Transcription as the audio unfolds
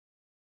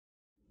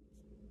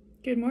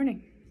Good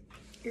morning.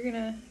 You're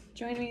gonna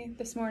join me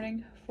this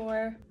morning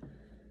for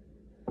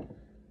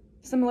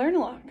some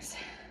learn-alongs.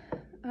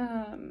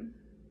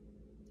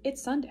 It's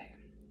Sunday,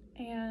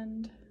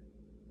 and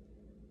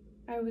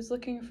I was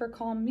looking for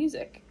calm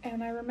music,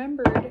 and I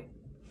remembered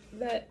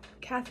that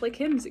Catholic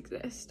hymns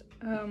exist.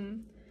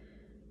 And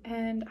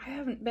I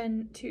haven't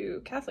been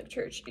to Catholic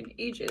church in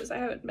ages. I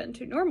haven't been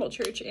to normal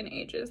church in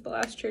ages. The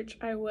last church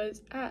I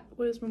was at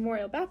was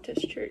Memorial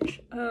Baptist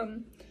Church,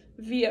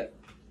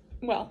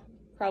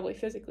 probably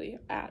physically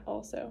at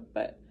also,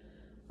 but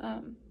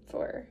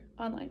for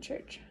online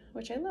church,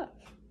 which I love,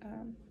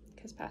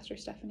 because Pastor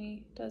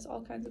Stephanie does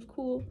all kinds of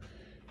cool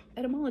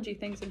etymology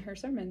things in her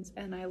sermons,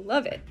 and I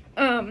love it.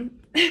 And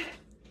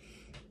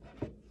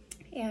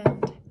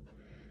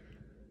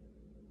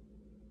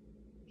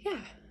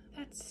yeah,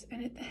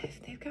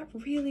 they've got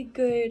really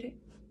good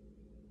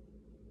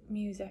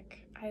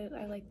music.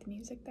 I like the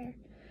music there.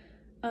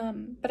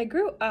 But I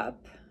grew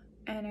up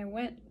and I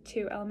went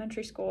to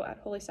elementary school at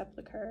Holy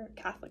Sepulchre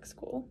Catholic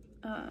School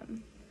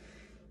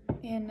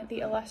in the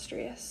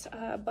illustrious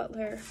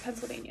Butler,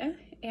 Pennsylvania,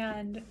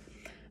 and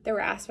there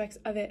were aspects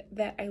of it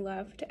that I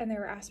loved, and there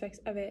were aspects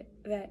of it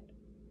that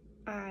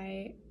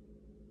I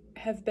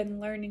have been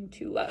learning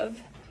to love.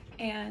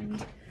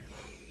 And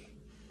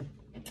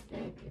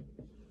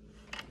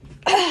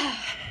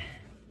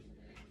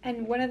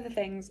and one of the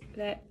things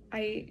that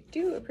I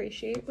do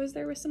appreciate was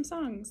there were some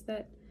songs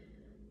that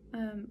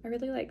I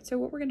really liked. So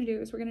what we're going to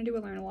do is we're going to do a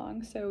learn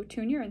along. So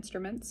tune your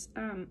instruments.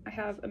 I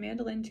have a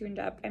mandolin tuned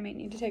up. I might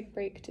need to take a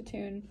break to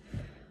tune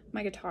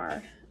my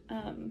guitar.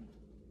 I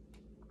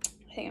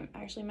think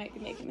I actually might be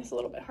making this a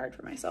little bit hard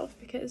for myself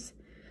because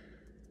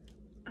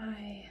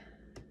I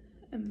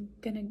am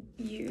going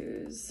to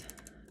use,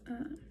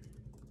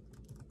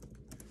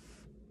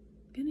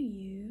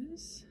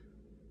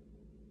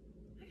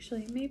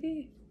 actually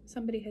maybe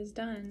somebody has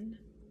done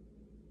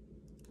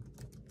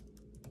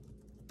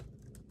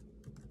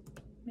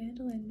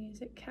mandolin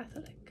music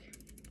Catholic.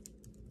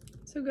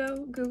 So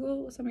go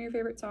Google some of your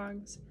favorite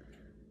songs.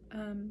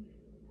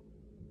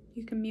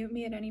 You can mute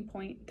me at any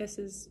point. This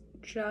is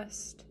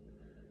just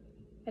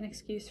an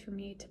excuse for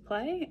me to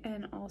play,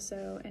 and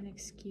also an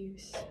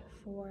excuse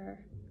for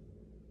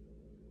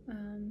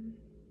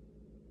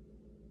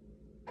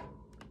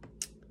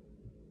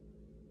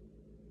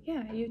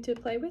you to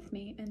play with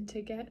me and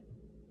to get,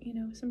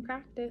 some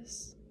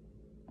practice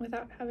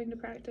without having to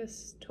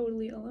practice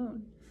totally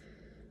alone.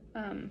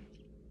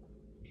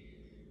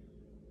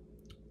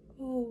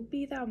 Oh,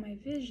 be thou my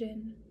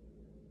vision.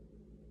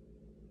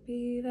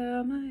 Be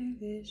thou my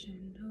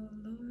vision, O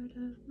Lord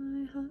of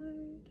my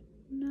heart.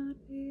 Not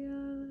be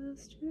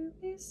else to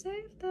be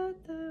saved that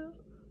thou.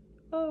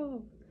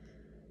 Oh,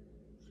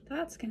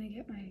 that's gonna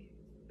get my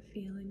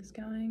feelings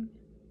going.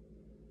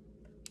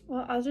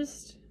 Well,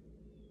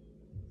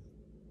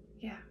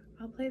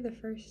 I'll play the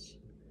first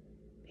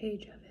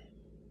page of it.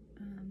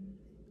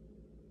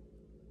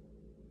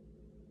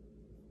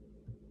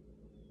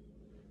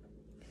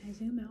 Can I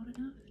zoom out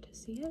enough to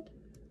see it?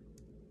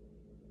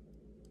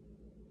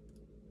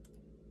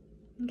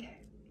 Okay.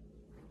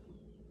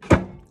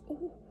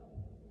 Oh,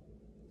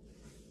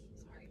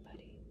 sorry,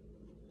 buddy.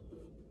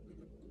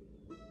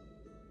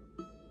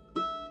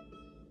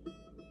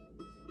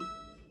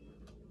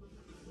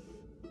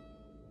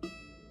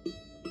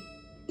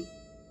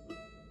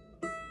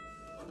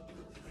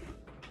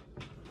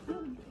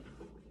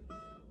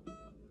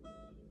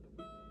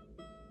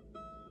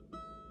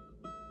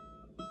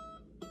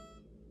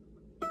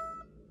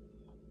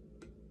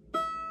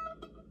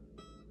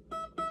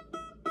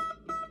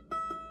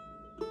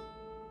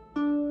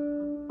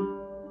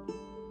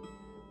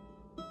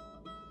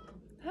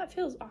 That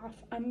feels off.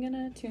 I'm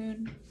gonna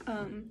tune.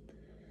 I'm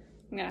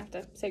gonna have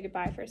to say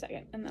goodbye for a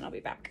second, and then I'll be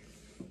back.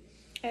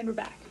 And we're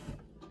back.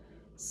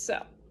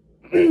 So.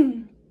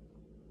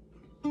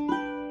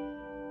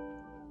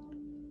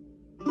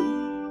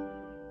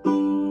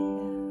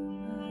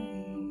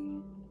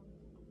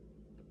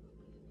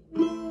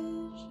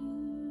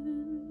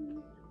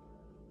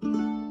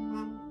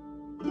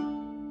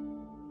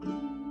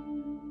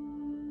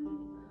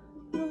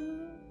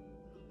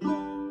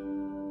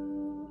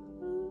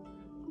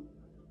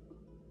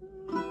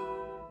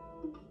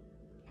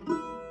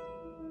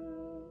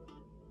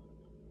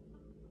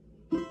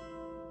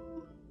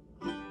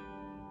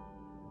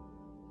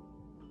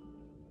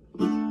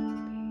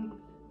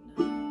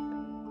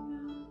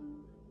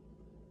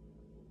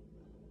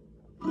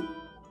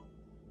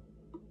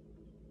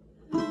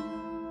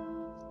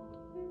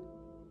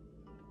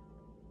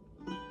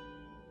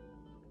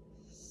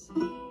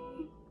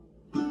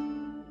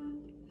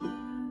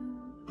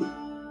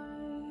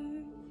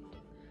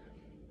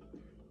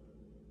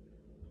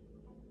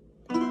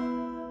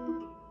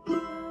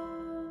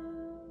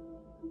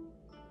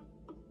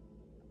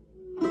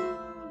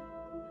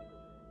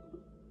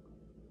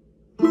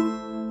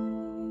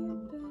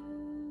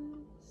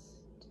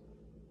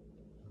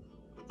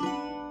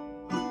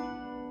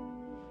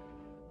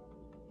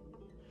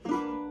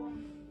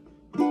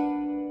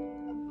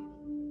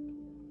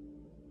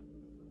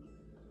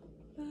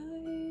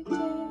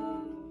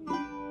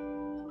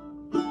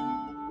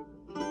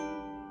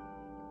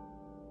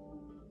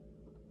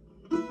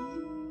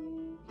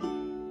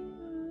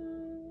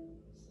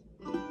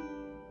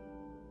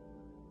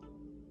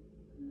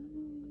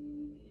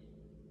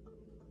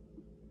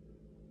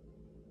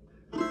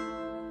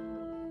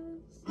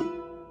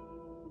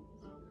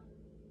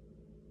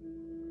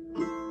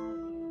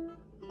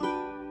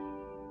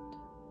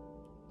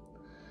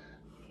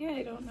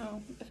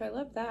 know if I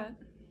love that.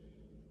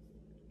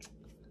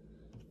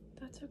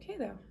 That's okay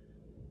though.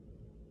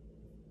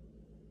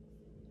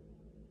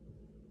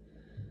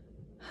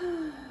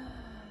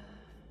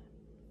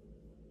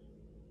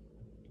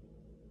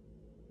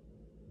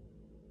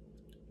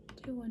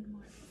 Do one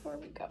more before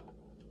we go.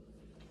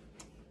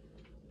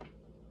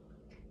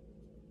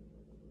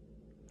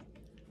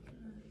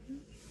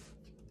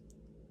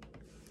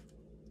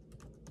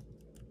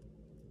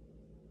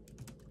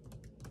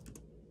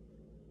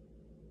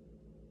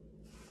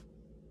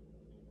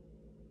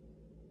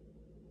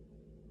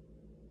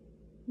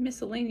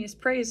 Miscellaneous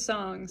praise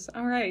songs.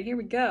 All right, here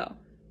we go.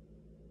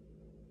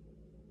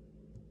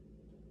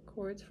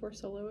 Chords for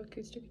solo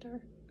acoustic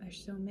guitar.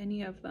 There's so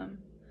many of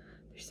them.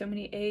 There's so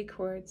many A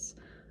chords.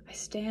 I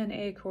stan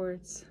A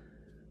chords.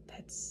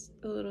 That's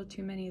a little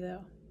too many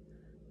though.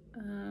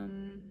 No,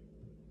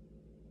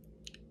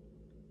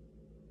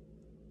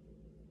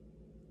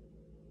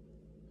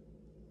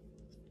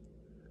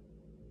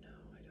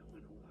 I don't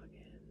want to log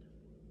in.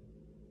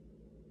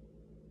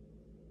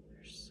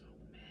 There's so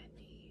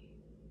many.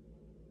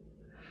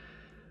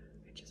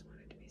 I just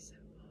want it to be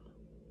simple.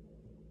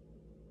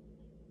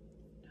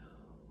 No,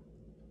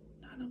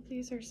 none of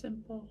these are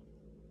simple.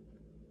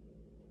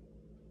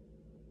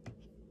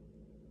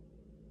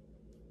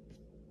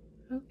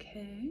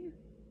 Okay.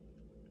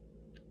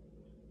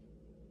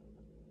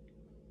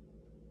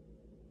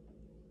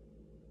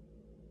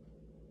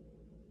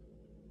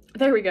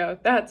 There we go.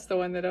 That's the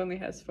one that only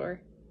has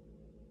 4.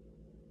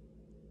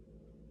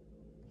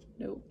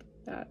 Nope,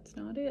 that's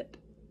not it.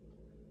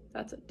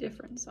 That's a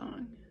different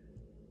song.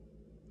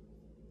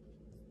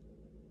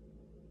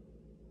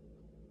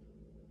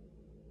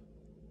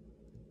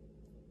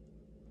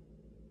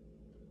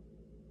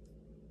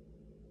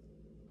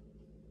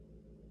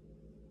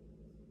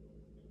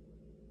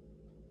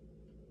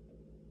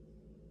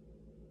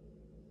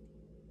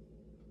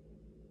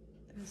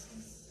 This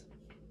is...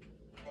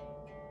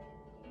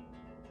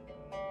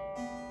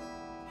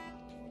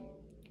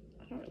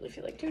 I don't really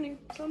feel like tuning,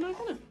 so I'm not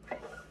gonna.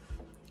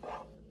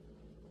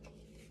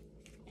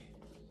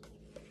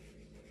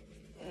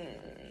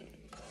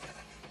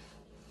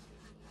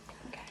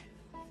 Okay.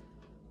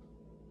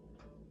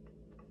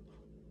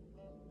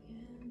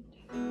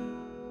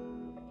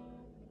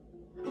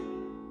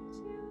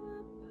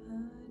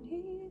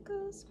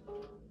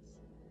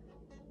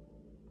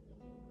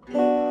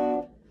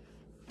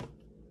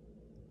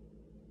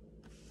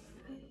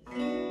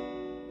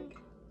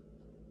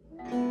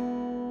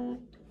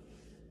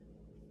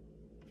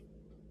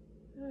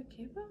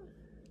 Okay, well.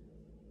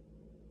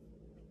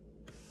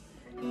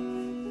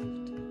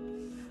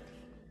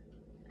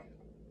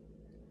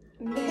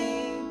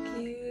 Make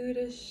you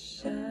to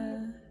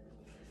shine,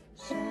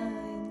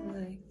 shine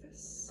like the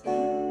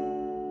sun.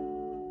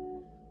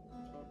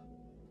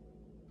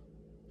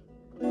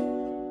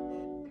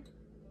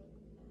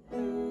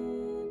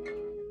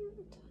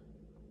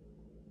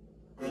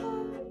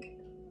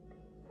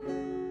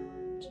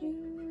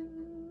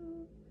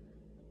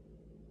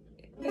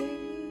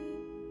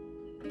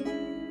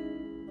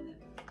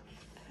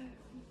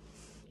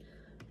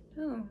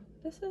 Oh,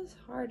 this is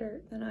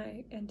harder than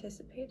I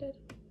anticipated.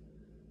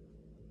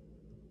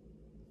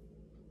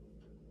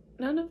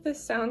 None of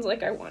this sounds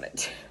like I want it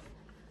to.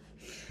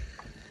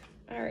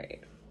 All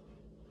right.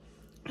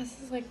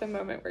 This is like the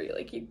moment where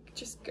you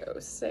just go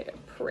say a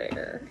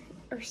prayer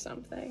or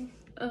something.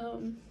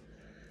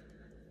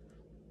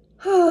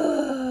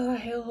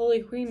 Hail,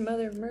 Holy Queen,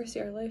 Mother of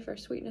Mercy, our life, our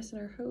sweetness,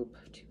 and our hope.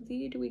 To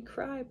thee do we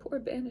cry, poor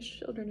banished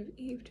children of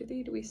Eve. To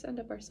thee do we send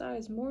up our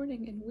sighs,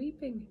 mourning and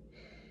weeping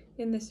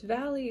in this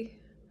valley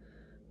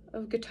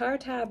of guitar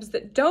tabs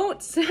that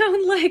don't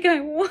sound like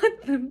I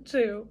want them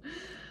to.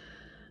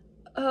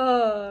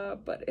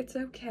 But it's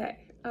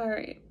okay. All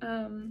right.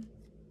 I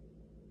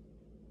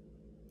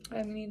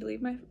need to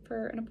leave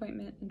for an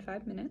appointment in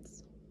 5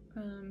 minutes.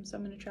 So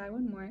I'm gonna try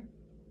one more.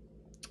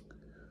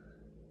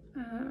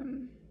 I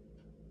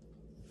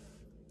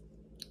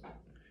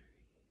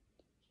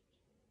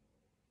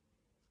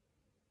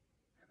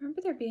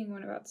remember there being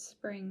one about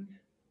spring.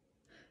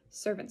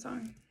 Servant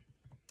Song.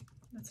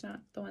 That's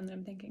not the one that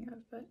I'm thinking of,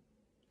 but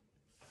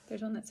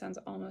there's one that sounds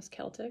almost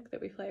Celtic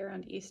that we play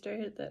around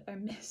Easter that I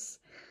miss.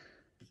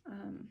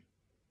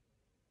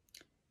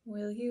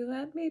 Will you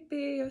let me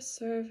be your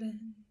servant?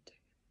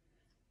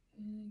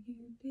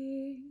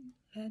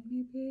 Let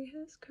me be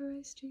as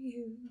Christ to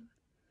you.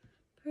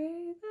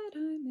 Pray that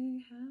I may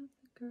have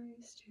the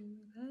grace to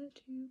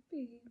let you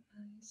be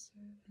my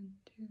servant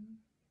too.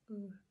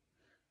 Ooh.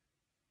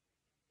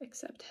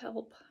 Accept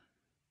help.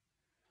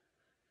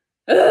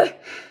 Ugh!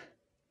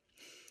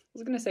 I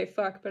was gonna say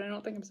fuck, but I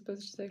don't think I'm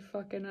supposed to say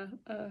fuck in a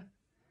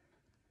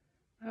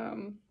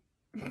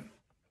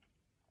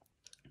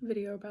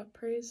video about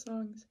praise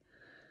songs.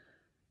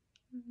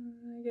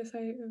 I guess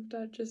I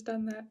have just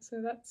done that,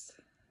 so that's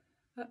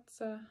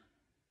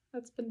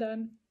been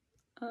done.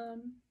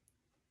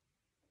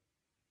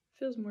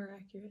 Feels more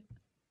accurate.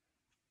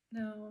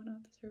 No,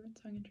 not the servant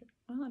song intro.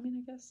 Well, I mean,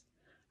 I guess.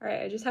 All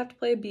right, I just have to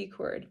play a B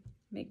chord.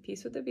 Make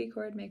peace with the B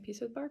chord. Make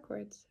peace with bar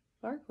chords.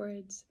 Bar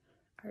chords.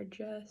 are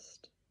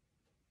just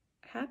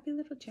happy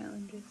little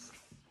challenges.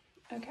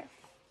 Okay.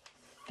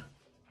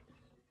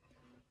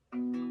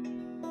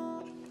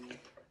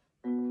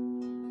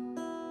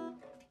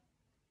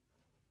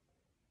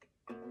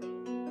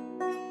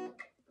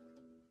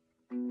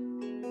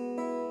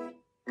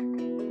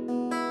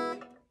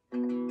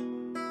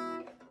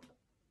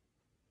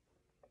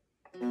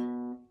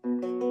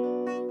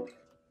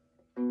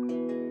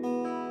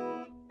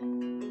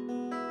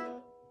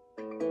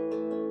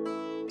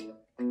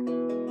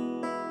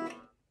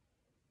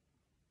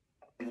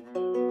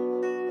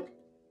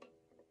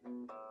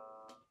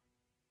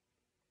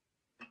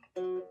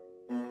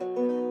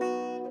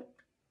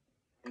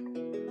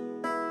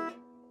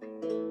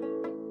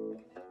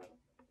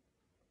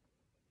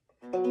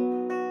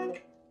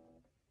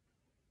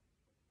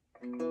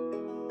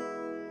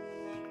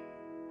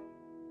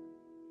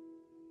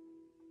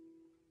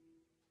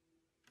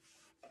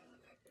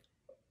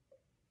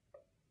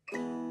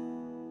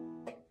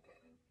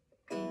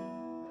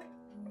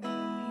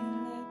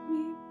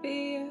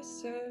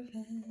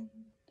 Servant,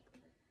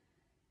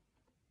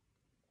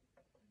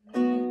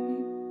 let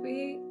me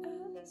be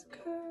as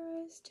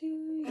Christ to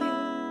you,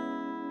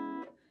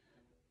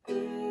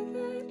 pray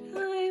that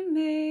I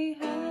may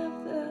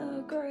have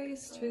the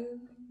grace to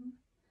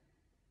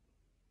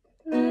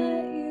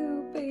let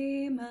you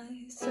be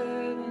my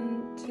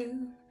servant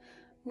too.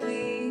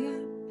 We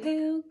are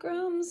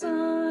pilgrims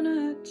on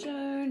a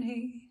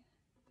journey,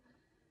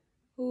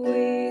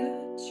 we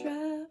are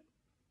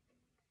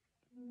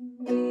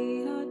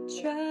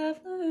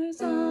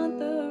travelers on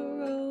the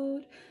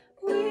road.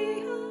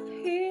 We are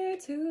here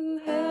to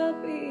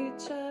help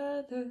each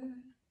other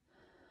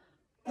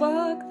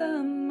walk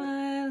the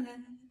mile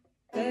and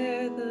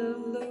bear the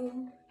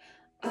load.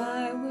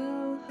 I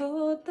will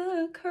hold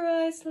the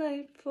Christ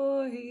light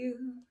for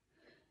you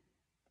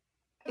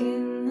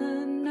in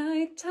the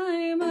night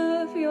time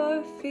of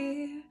your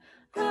fear.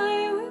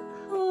 I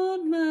will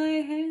hold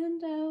my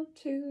hand out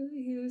to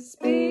you,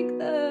 speak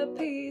the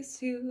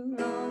peace you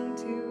long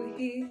to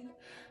hear.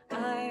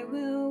 I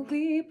will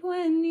weep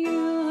when you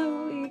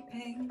are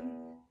weeping.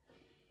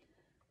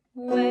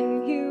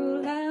 When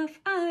you laugh,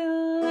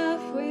 I'll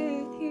laugh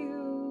with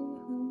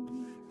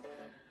you.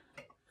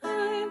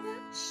 I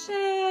will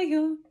share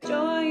your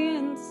joy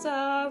and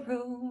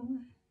sorrow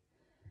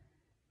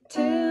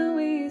till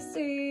we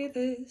see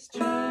this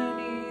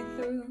journey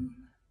through.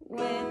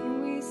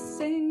 When we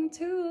sing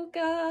to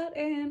God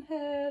in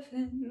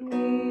heaven,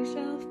 we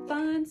shall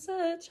find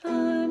such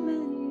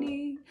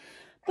harmony,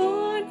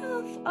 born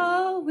of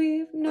all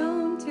we've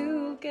known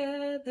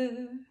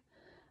together,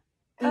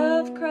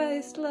 of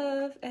Christ's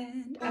love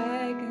and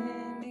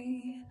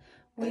agony.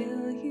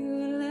 Will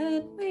you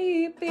let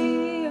me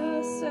be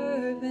your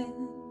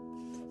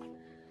servant?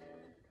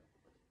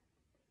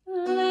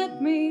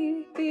 Let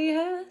me be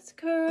as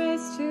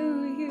Christ to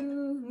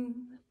you.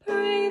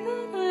 Pray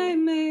that I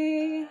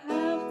may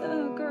have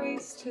the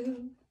grace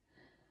to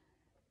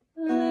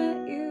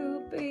let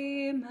you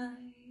be my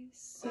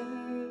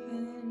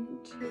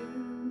servant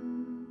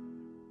too.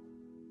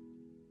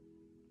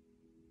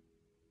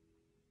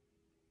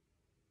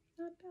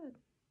 Not bad.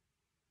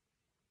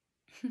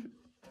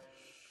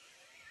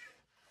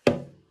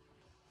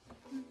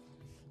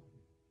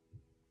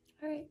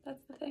 Alright,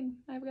 that's the thing.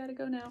 I've got to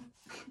go now.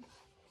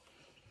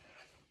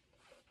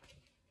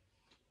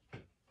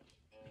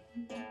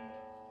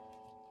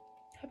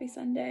 Happy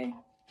Sunday.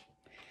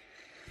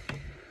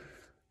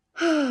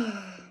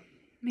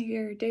 May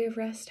your day of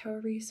rest,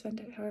 however you spend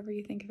it, however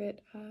you think of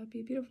it, be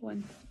a beautiful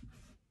one.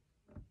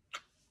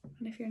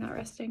 And if you're not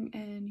resting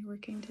and you're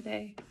working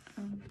today,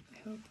 I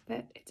hope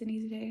that it's an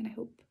easy day, and I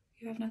hope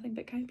you have nothing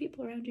but kind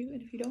people around you.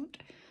 And if you don't,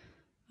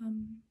 I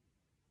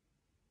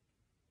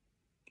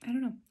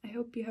don't know. I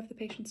hope you have the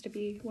patience to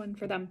be one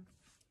for them.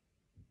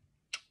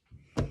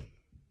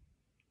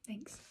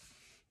 Thanks.